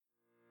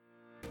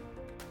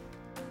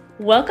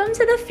Welcome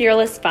to the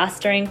Fearless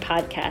Fostering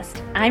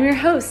Podcast. I'm your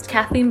host,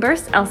 Kathleen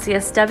Burse,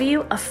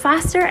 LCSW, a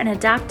foster and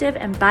adoptive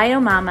and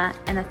bio mama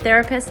and a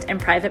therapist in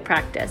private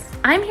practice.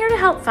 I'm here to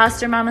help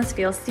foster mamas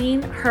feel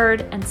seen,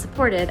 heard, and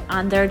supported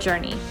on their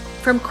journey.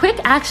 From quick,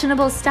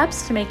 actionable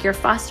steps to make your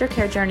foster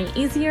care journey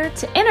easier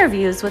to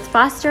interviews with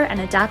foster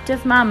and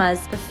adoptive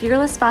mamas, the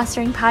Fearless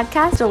Fostering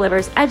Podcast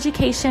delivers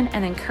education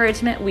and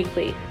encouragement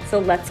weekly. So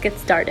let's get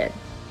started.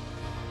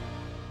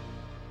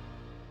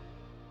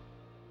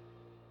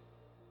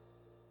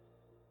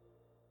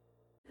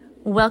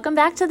 Welcome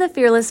back to the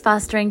Fearless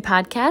Fostering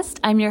Podcast.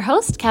 I'm your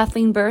host,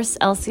 Kathleen Burse,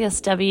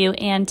 LCSW,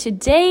 and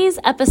today's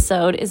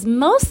episode is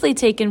mostly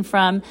taken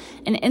from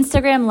an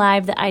Instagram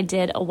Live that I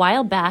did a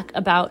while back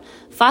about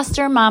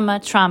foster mama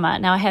trauma.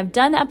 Now, I have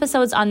done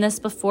episodes on this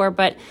before,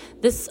 but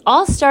this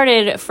all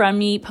started from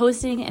me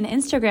posting an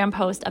Instagram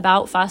post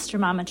about foster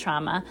mama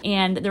trauma,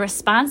 and the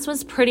response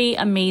was pretty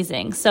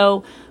amazing.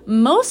 So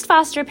most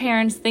foster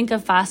parents think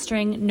of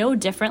fostering no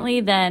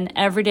differently than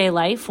everyday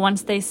life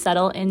once they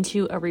settle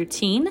into a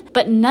routine.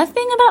 But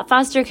nothing about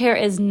foster care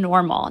is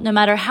normal, no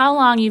matter how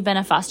long you've been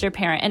a foster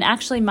parent. And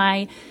actually,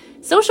 my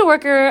social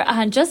worker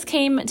just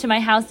came to my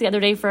house the other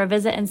day for a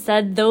visit and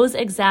said those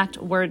exact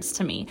words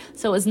to me.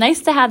 So it was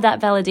nice to have that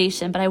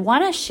validation, but I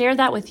want to share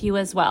that with you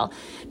as well.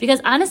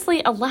 Because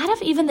honestly, a lot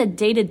of even the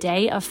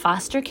day-to-day of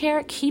foster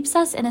care keeps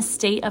us in a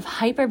state of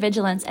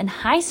hypervigilance and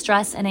high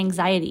stress and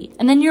anxiety.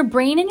 And then your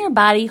brain and your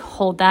body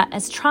hold that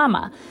as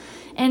trauma.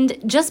 And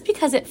just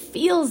because it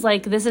feels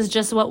like this is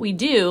just what we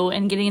do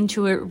and getting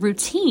into a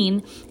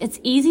routine, it's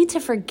easy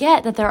to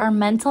forget that there are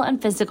mental and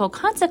physical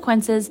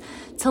consequences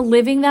to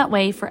living that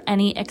way for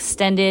any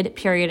extended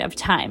period of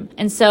time.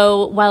 And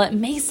so while it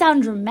may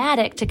sound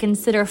dramatic to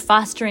consider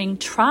fostering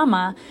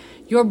trauma,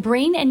 your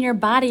brain and your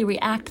body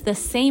react the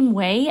same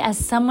way as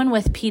someone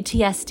with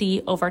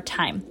PTSD over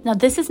time. Now,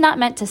 this is not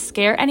meant to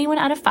scare anyone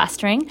out of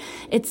fostering.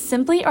 It's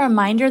simply a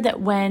reminder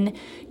that when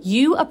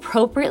you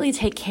appropriately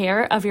take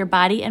care of your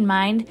body and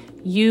mind,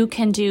 you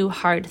can do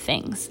hard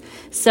things.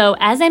 So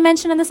as I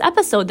mentioned in this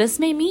episode, this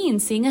may mean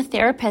seeing a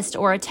therapist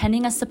or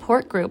attending a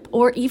support group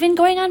or even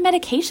going on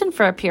medication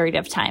for a period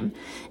of time.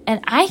 And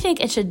I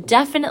think it should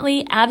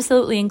definitely,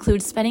 absolutely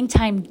include spending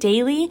time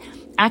daily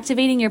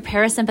activating your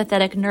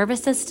parasympathetic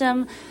nervous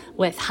system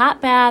with hot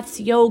baths,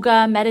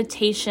 yoga,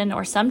 meditation,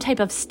 or some type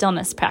of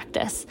stillness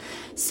practice.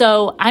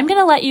 So I'm going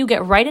to let you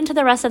get right into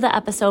the rest of the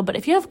episode, but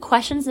if you have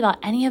questions about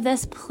any of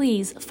this,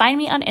 please find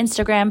me on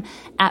Instagram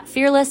at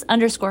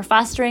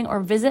fearless_fostering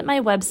or visit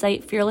my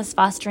website,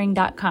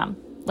 fearlessfostering.com.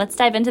 Let's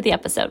dive into the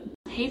episode.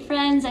 Hey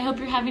friends, I hope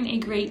you're having a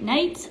great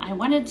night. I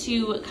wanted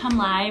to come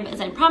live, as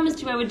I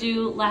promised you I would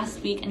do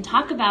last week, and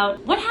talk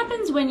about what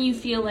happens when you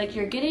feel like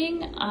you're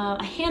getting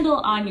a handle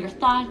on your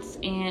thoughts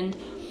and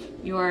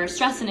your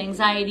stress and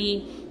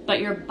anxiety,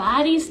 but your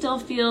body still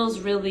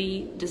feels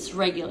really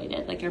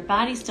dysregulated. Like your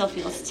body still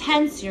feels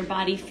tense, your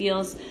body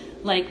feels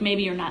like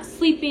maybe you're not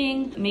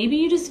sleeping, maybe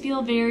you just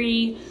feel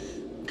very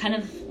kind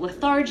of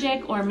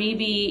lethargic, or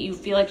maybe you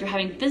feel like you're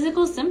having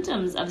physical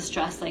symptoms of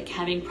stress, like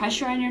having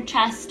pressure on your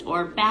chest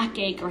or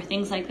backache or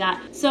things like that.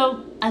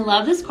 So I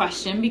love this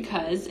question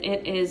because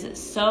it is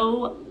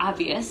so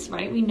obvious,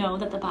 right? We know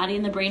that the body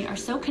and the brain are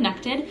so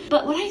connected.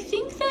 But what I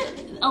think that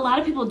a lot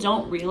of people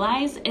don't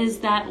realize is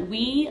that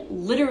we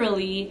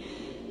literally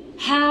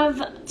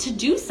have to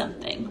do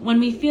something when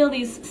we feel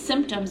these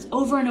symptoms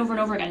over and over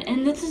and over again.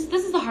 And this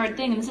is the hard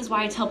thing, and this is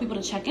why I tell people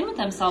to check in with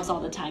themselves all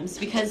the time,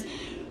 because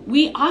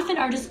we often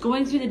are just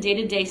going through the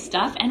day-to-day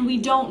stuff and we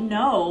don't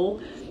know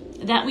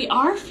that we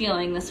are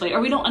feeling this way, or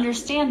we don't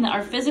understand that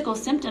our physical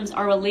symptoms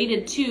are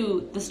related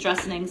to the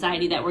stress and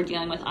anxiety that we're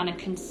dealing with on a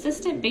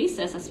consistent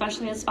basis,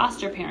 especially as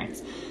foster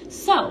parents.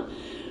 So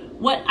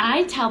what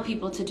I tell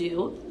people to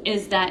do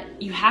is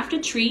that you have to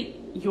treat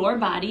your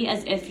body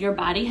as if your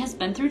body has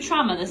been through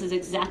trauma. This is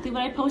exactly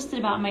what I posted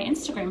about in my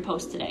Instagram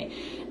post today.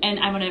 And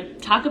I'm going to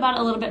talk about it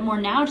a little bit more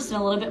now, just in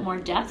a little bit more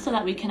depth so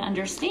that we can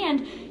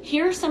understand,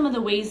 here are some of the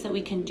ways that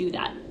we can do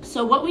that.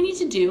 So what we need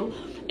to do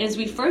is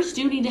we first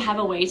do need to have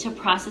a way to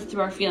process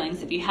through our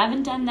feelings. If you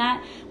haven't done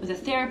that with a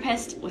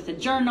therapist, with a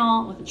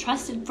journal, with a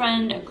trusted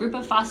friend, a group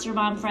of foster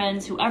mom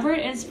friends, whoever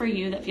it is for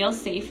you that feels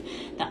safe,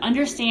 that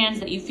understands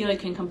that you feel you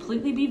can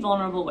completely be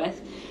vulnerable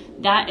with,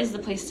 that is the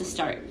place to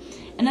start.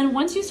 And then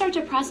once you start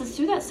to process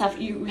through that stuff,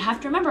 you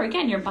have to remember,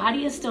 again, your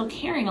body is still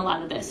carrying a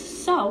lot of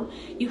this. So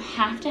you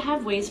have to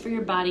have ways for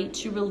your body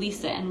to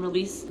release it and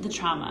release the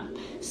trauma.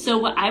 So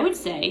what I would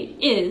say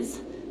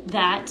is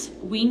that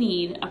we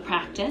need a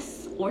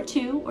practice or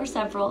two or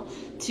several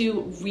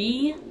to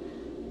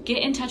get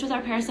in touch with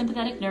our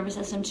parasympathetic nervous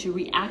system, to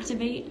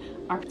reactivate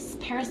our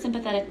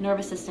parasympathetic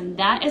nervous system.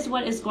 That is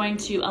what is going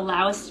to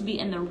allow us to be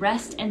in the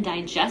rest and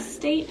digest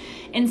state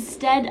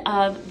instead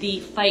of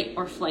the fight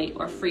or flight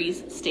or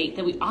freeze state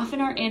that we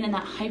often are in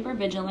that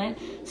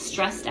hypervigilant,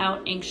 stressed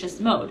out, anxious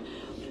mode.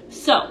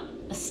 So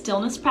a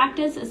stillness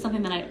practice is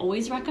something that I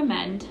always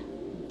recommend,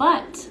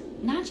 but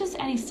not just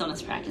any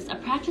stillness practice, a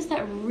practice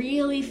that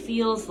really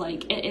feels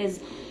like it is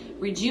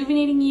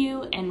rejuvenating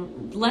you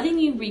and letting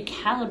you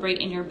recalibrate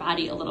in your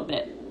body a little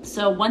bit.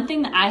 So one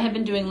thing that I have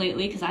been doing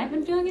lately, because I've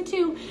been feeling it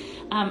too,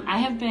 I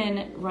have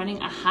been running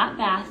a hot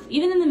bath,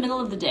 even in the middle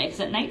of the day,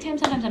 because at nighttime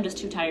sometimes I'm just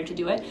too tired to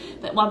do it.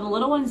 But while the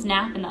little ones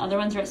nap and the other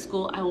ones are at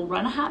school, I will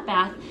run a hot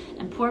bath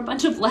and pour a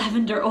bunch of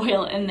lavender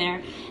oil in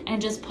there and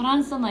just put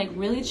on some like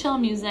really chill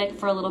music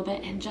for a little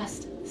bit and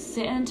just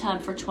sit in a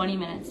tub for 20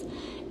 minutes.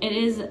 It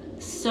is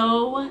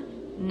so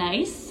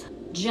nice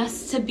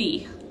just to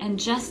be and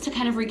just to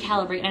kind of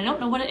recalibrate. And I don't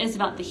know what it is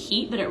about the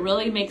heat, but it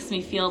really makes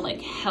me feel like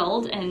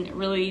held and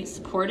really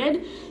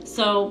supported.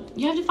 So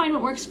you have to find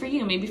what works for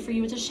you. Maybe for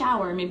you it's a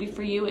shower, maybe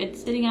for you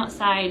it's sitting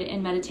outside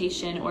in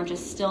meditation or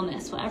just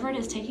stillness, whatever it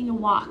is, taking a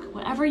walk,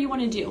 whatever you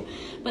want to do.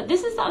 But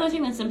this is the other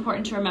thing that's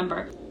important to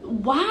remember.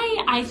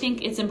 Why I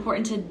think it's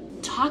important to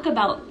talk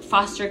about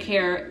foster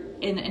care,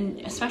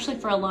 and especially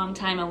for a long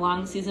time, a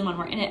long season when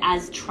we're in it,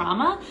 as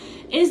trauma,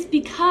 is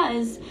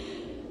because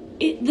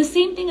the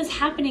same thing is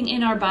happening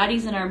in our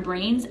bodies and our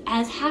brains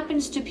as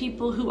happens to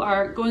people who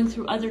are going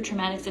through other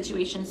traumatic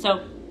situations.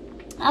 So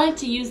I like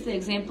to use the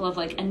example of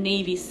like a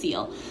Navy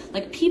SEAL.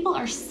 Like, people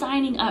are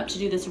signing up to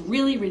do this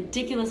really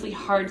ridiculously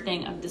hard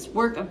thing of this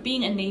work of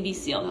being a Navy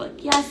SEAL. They're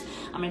like, yes,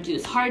 I'm going to do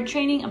this hard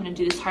training. I'm going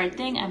to do this hard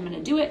thing. I'm going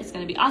to do it. It's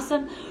going to be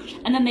awesome.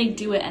 And then they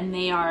do it and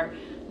they are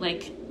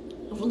like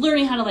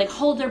learning how to like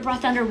hold their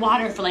breath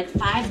underwater for like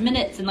 5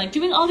 minutes and like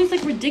doing all these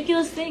like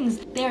ridiculous things.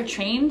 They are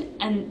trained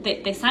and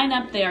they sign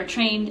up, they are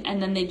trained,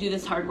 and then they do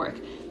this hard work.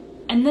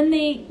 And then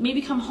they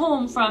maybe come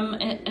home from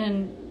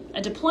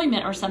a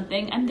deployment or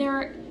something, and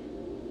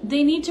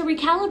they need to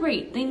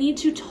recalibrate. They need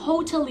to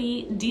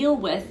totally deal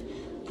with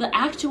the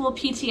actual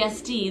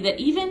PTSD that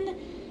even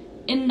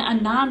in a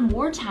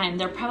non-wartime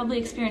they're probably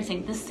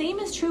experiencing. The same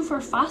is true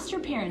for foster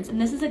parents. And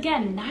this is,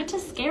 again, not to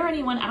scare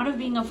anyone out of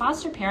being a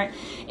foster parent.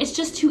 It's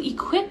just to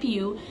equip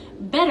you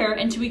better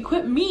and to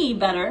equip me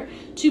better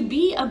to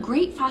be a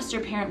great foster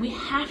parent. We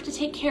have to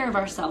take care of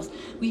ourselves.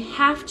 We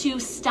have to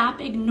stop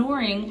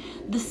ignoring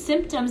the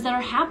symptoms that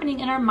are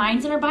happening in our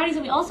minds and our bodies.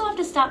 And we also have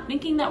to stop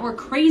thinking that we're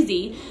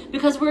crazy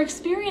because we're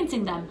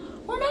experiencing them.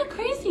 We're not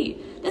crazy.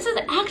 This is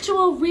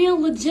actual, real,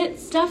 legit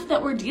stuff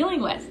that we're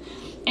dealing with.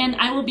 And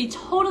I will be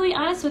totally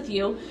honest with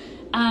you.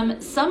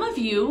 Some of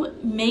you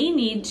may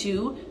need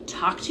to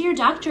talk to your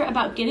doctor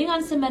about getting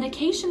on some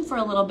medication for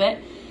a little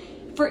bit,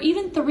 for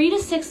even 3 to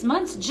 6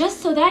 months,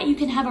 just so that you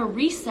can have a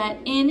reset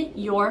in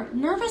your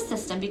nervous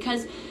system.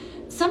 Because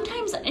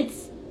sometimes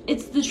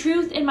it's the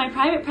truth in my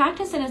private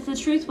practice, and it's the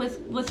truth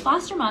with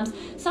foster moms.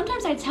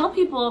 Sometimes I tell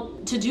people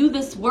to do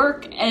this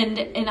work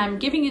and I'm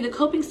giving you the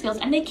coping skills,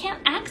 and they can't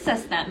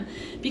access them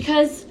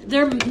because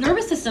their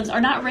nervous systems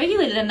are not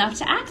regulated enough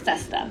to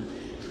access them.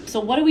 So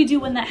what do we do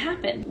when that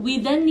happens? We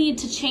then need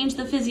to change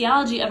the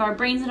physiology of our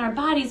brains and our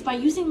bodies by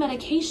using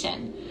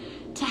medication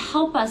to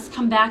help us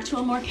come back to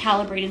a more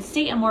calibrated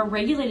state, a more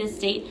regulated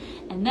state.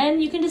 And then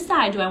you can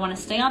decide, do I want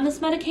to stay on this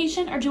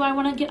medication or do I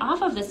want to get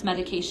off of this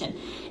medication?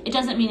 It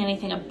doesn't mean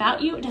anything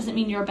about you. It doesn't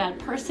mean you're a bad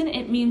person.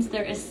 It means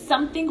there is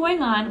something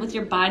going on with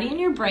your body and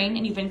your brain,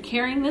 and you've been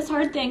carrying this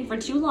hard thing for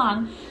too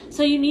long.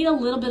 So you need a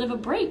little bit of a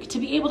break to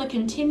be able to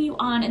continue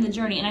on in the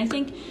journey. And I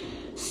think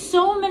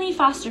so many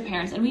foster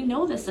parents, and we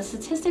know this, the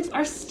statistics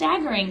are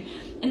staggering.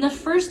 In the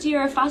first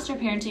year of foster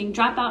parenting,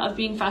 drop out of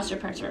being foster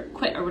parents or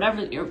quit or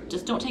whatever,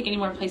 just don't take any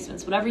more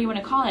placements, whatever you want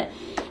to call it.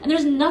 And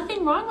there's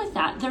nothing wrong with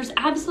that. There's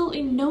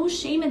absolutely no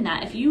shame in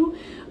that. If you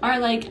are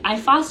like, I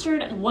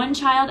fostered one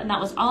child and that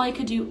was all I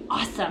could do,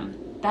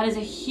 awesome. That is a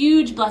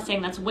huge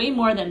blessing. That's way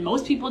more than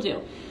most people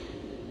do.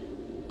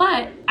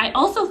 But I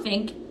also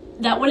think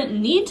that wouldn't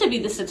need to be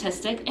the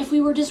statistic if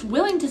we were just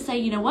willing to say,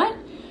 you know what?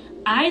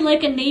 I,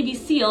 like a Navy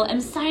SEAL,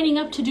 am signing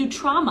up to do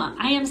trauma.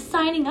 I am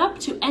signing up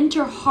to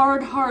enter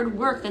hard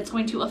work that's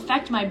going to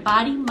affect my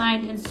body,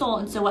 mind, and soul.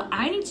 And so what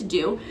I need to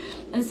do,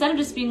 instead of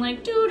just being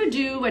like,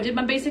 I did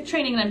my basic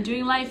training and I'm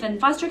doing life and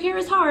foster care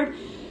is hard,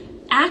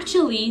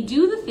 actually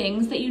do the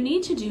things that you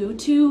need to do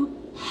to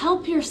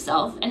help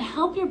yourself and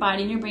help your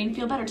body and your brain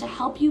feel better, to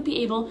help you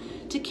be able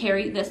to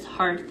carry this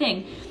hard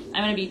thing.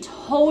 I'm going to be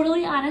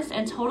totally honest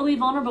and totally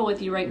vulnerable with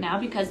you right now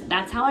because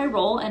that's how I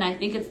roll, and I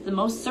think it's the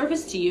most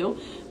service to you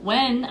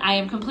when I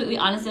am completely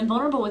honest and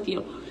vulnerable with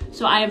you.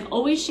 So I have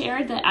always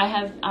shared that I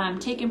have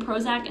taken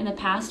Prozac in the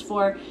past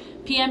for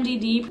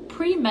PMDD,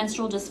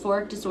 premenstrual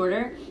dysphoric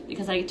disorder,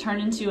 because I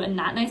turned into a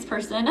not nice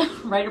person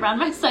right around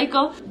my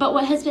cycle. But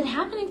what has been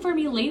happening for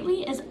me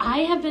lately is I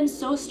have been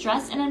so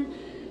stressed, and I'm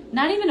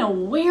not even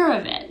aware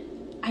of it.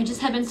 I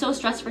just have been so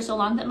stressed for so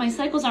long that my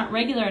cycles aren't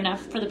regular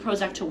enough for the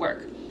Prozac to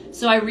work.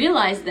 So I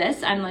realized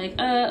this. I'm like,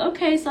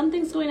 okay,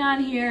 something's going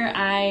on here.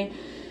 I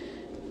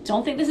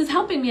don't think this is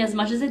helping me as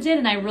much as it did.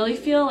 And I really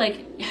feel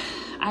like,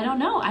 I don't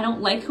know. I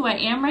don't like who I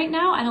am right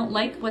now. I don't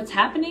like what's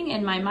happening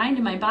in my mind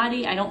and my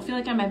body. I don't feel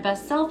like I'm my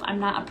best self. I'm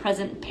not a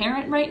present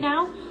parent right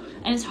now.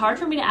 And it's hard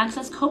for me to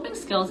access coping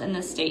skills in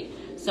this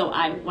state. So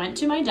I went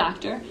to my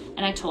doctor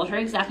and I told her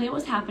exactly what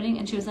was happening.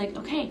 And she was like,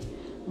 okay,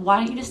 why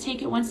don't you just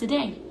take it once a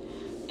day?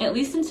 At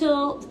least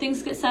until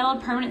things get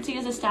settled, permanency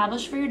is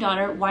established for your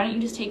daughter, why don't you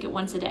just take it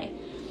once a day?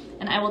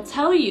 And I will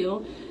tell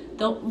you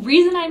The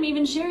reason I'm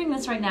even sharing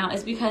this right now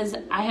is because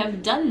I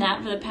have done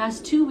that for the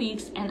past 2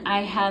 weeks, and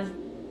I have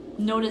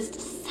noticed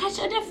such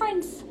a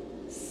difference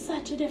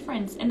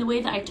in the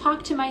way that I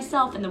talk to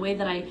myself, and the way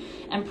that I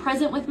am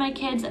present with my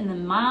kids, and the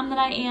mom that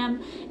I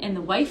am, and the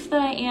wife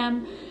that I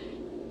am,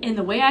 and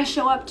the way I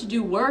show up to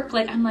do work.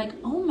 Like, I'm like,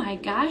 oh my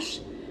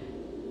gosh,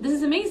 this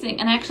is amazing.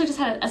 And I actually just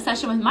had a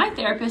session with my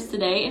therapist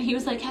today, and he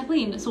was like,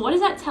 Kathleen, so what does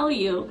that tell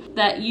you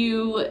that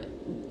you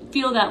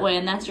feel that way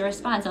and that's your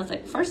response? I was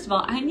like, first of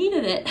all, I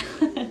needed it.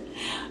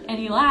 And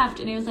he laughed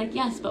and he was like,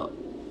 yes, but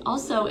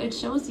also it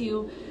shows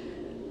you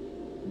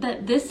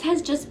that this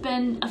has just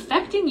been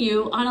affecting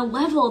you on a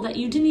level that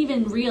you didn't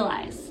even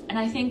realize. And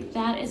I think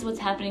that is what's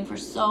happening for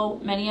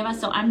so many of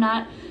us. So I'm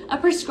not a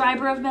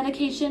prescriber of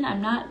medication.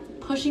 I'm not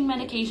pushing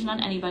medication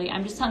on anybody.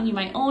 I'm just telling you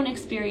my own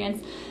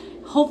experience.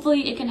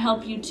 Hopefully it can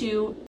help you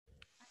too.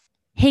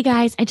 Hey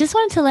guys, I just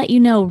wanted to let you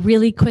know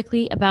really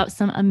quickly about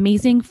some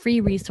amazing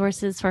free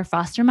resources for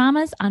foster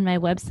mamas on my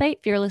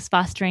website,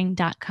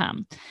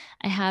 fearlessfostering.com.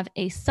 I have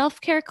a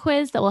self-care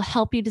quiz that will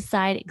help you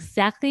decide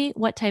exactly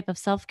what type of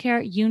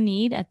self-care you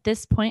need at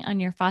this point on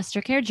your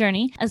foster care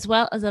journey, as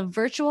well as a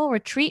virtual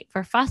retreat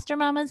for foster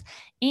mamas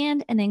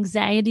and an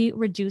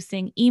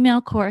anxiety-reducing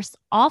email course,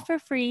 all for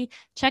free.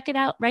 Check it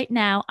out right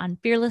now on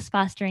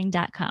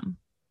fearlessfostering.com.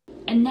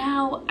 And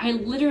now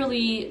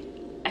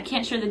I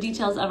can't share the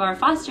details of our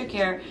foster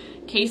care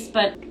case,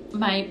 but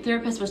my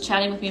therapist was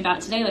chatting with me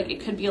about today, like it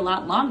could be a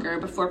lot longer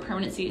before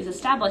permanency is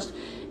established.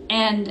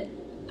 And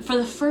for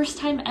the first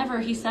time ever,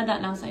 he said that,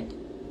 and I was like,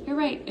 you're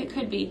right, it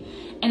could be.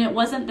 And it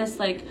wasn't this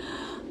like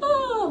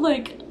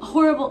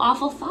horrible,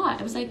 awful thought.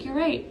 I was like, you're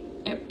right,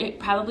 it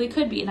probably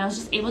could be. And I was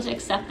just able to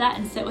accept that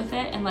and sit with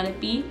it and let it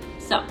be.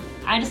 So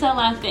I just said a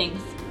lot of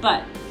things,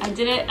 but I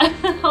did it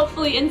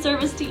hopefully in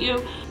service to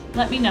you.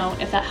 Let me know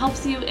if that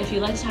helps you. If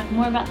you'd like to talk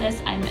more about this,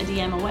 I'm a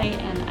DM away,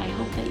 and